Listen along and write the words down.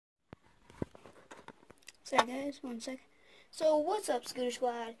Sorry guys, one sec. So what's up, Scooter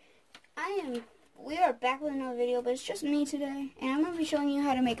Squad? We are back with another video, but it's just me today, and I'm gonna be showing you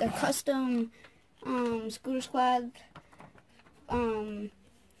how to make a custom Scooter Squad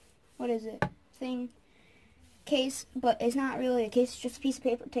thing case, but it's not really a case, it's just a piece of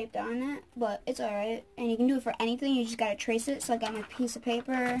paper taped on it, but it's alright, and you can do it for anything. You just gotta trace it. So I got my piece of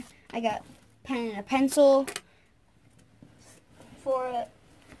paper, I got pen and a pencil for it.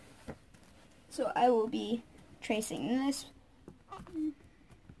 So I will be tracing this. I'm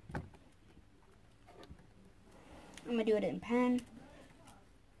gonna do it in pen.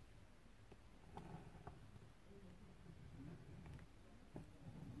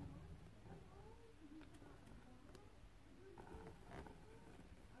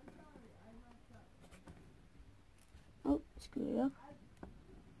 Oh, screwed it up.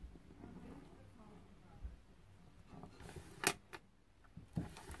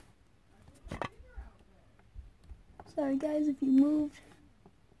 Sorry guys if you moved.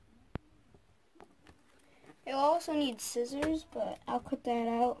 You'll also need scissors, but I'll cut that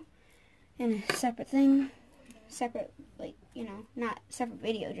out in a separate thing. Separate, like, you know, not separate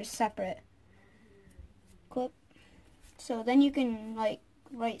video, just separate clip. So then you can, like,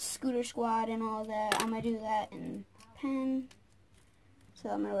 write Scooter Squad and all that. I'm going to do that in pen. So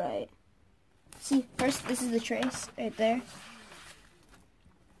I'm going to write, see, first this is the trace right there.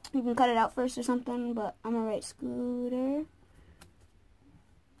 You can cut it out first or something, but I'm going to write Scooter.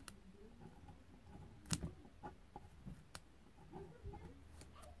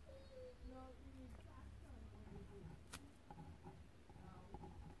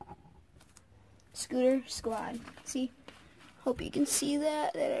 Scooter Squad. See? Hope you can see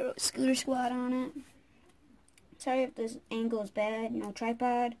that I wrote Scooter Squad on it. Sorry if this angle is bad. No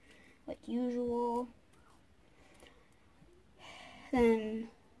tripod, like usual. Then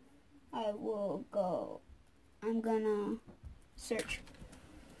I'm gonna search.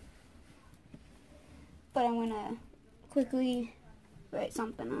 But I'm gonna quickly write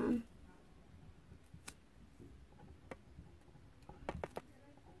something on.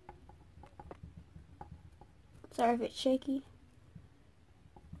 Sorry if it's shaky.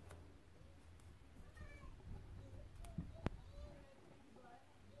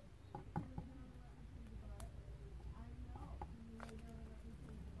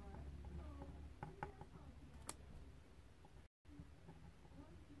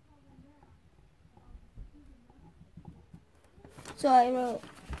 So I wrote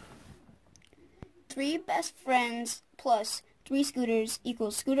 3 best friends plus 3 scooters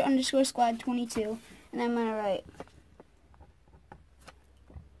equals scooter_squad 22. And I'm going to write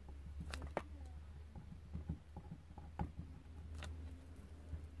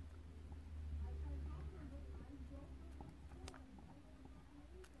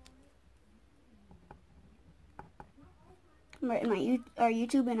our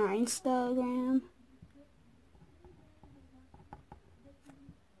YouTube and our Instagram.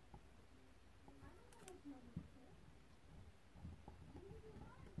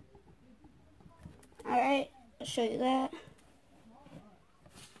 Alright, I'll show you that.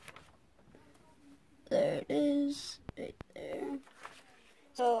 There it is, right there.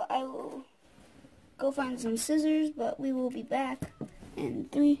 So I will go find some scissors, but we will be back in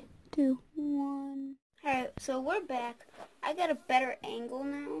 3, 2, 1. Alright, so we're back. I got a better angle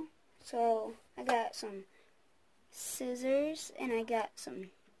now. So I got some scissors and I got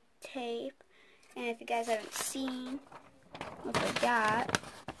some tape. And if you guys haven't seen what I got,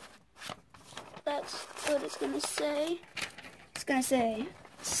 that's what it's going to say. It's going to say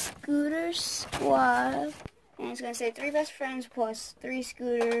Scooter Squad. And it's going to say 3 best friends plus 3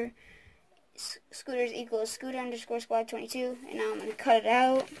 scooters equals scooter_squad 22. And now I'm going to cut it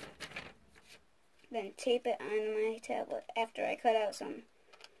out. Then tape it on my tablet after I cut out some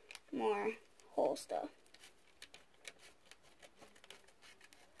more whole stuff.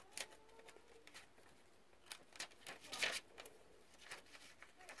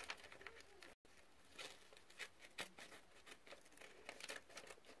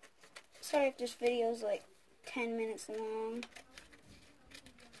 Sorry if this video is like 10 minutes long.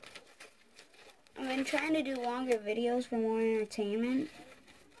 I've been trying to do longer videos for more entertainment.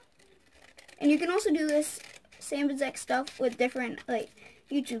 And you can also do this same exact stuff with different, like,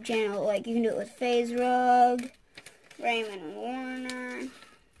 YouTube channel. Like, you can do it with FaZe Rug, Raymond Warner.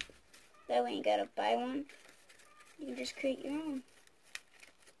 That way you gotta buy one. You can just create your own.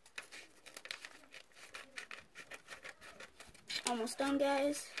 Almost done,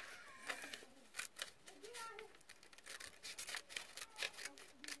 guys.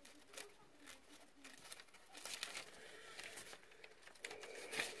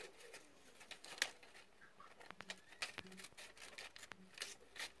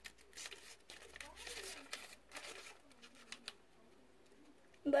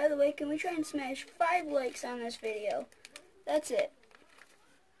 By the way, can we try and smash 5 likes on this video? That's it.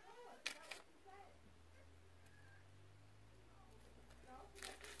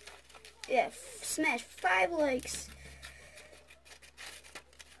 Yeah, smash 5 likes.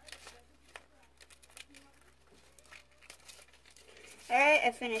 Alright,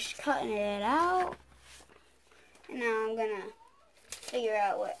 I finished cutting it out. And now I'm gonna figure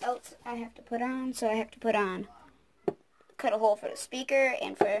out what else I have to put on. So I have to cut a hole for the speaker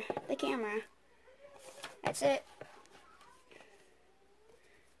and for the camera. That's it.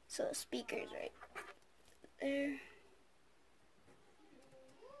 So the speaker's right there.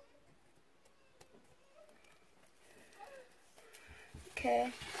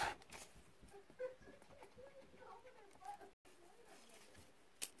 Okay.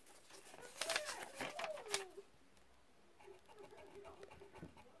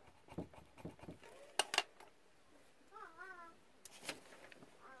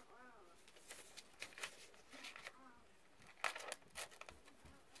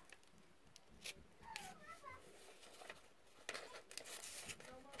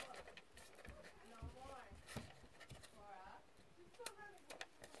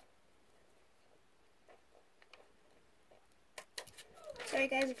 Sorry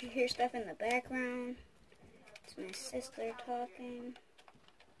guys if you hear stuff in the background. It's my sister talking.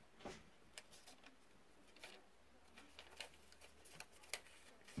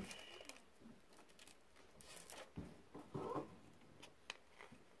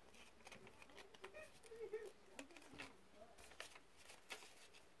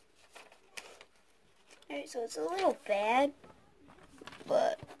 Alright, so it's a little bad,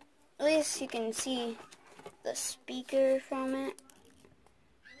 but at least you can see the speaker from it.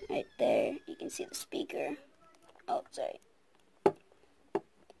 Right there, you can see the speaker. Oh, sorry.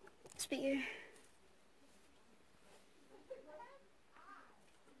 Speaker.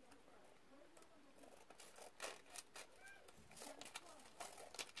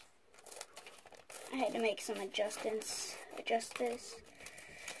 I had to make some adjustments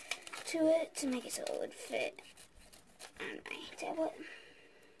to it to make it so it would fit on my tablet.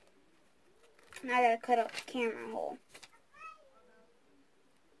 Now I gotta cut out the camera hole.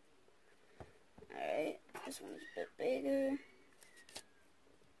 Alright, this one's a bit bigger.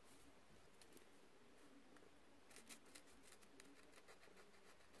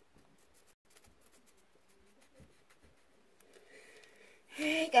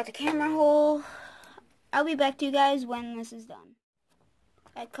 Alright, got the camera hole. I'll be back to you guys when this is done.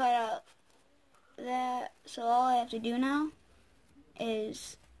 I cut out that, so all I have to do now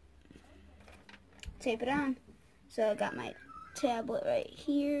is tape it on. So I got my tablet right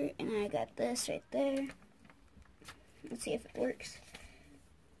here, and I got this right there. Let's see if it works.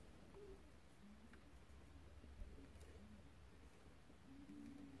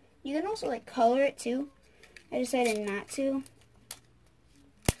 You can also like color it too. I decided not to.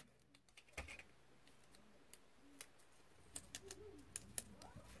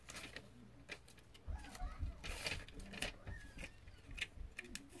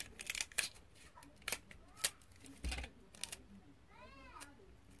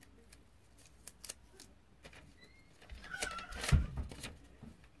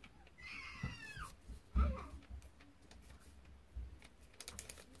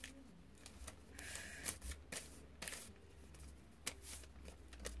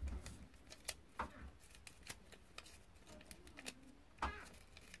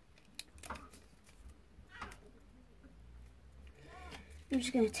 I'm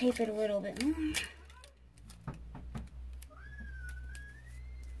just going to tape it a little bit more.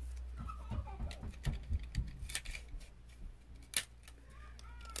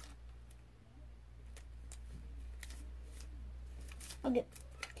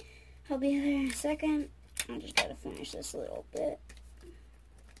 I'll be there in a second. I just gotta finish this little bit.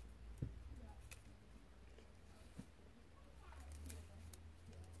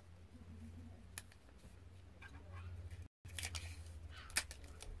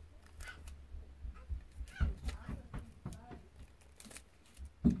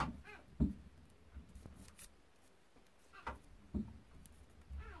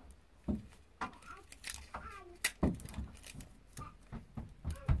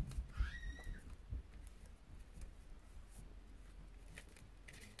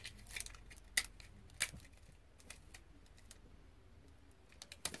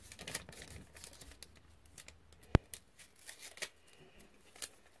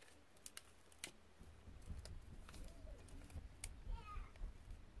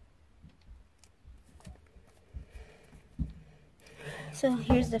 So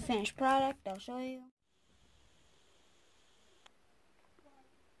here's the finished product. I'll show you.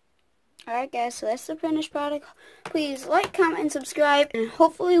 Alright guys, so that's the finished product. Please like, comment, and subscribe, and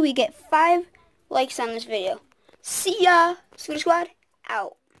hopefully we get 5 likes on this video. See ya! Scooter Squad,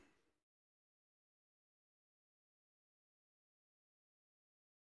 out.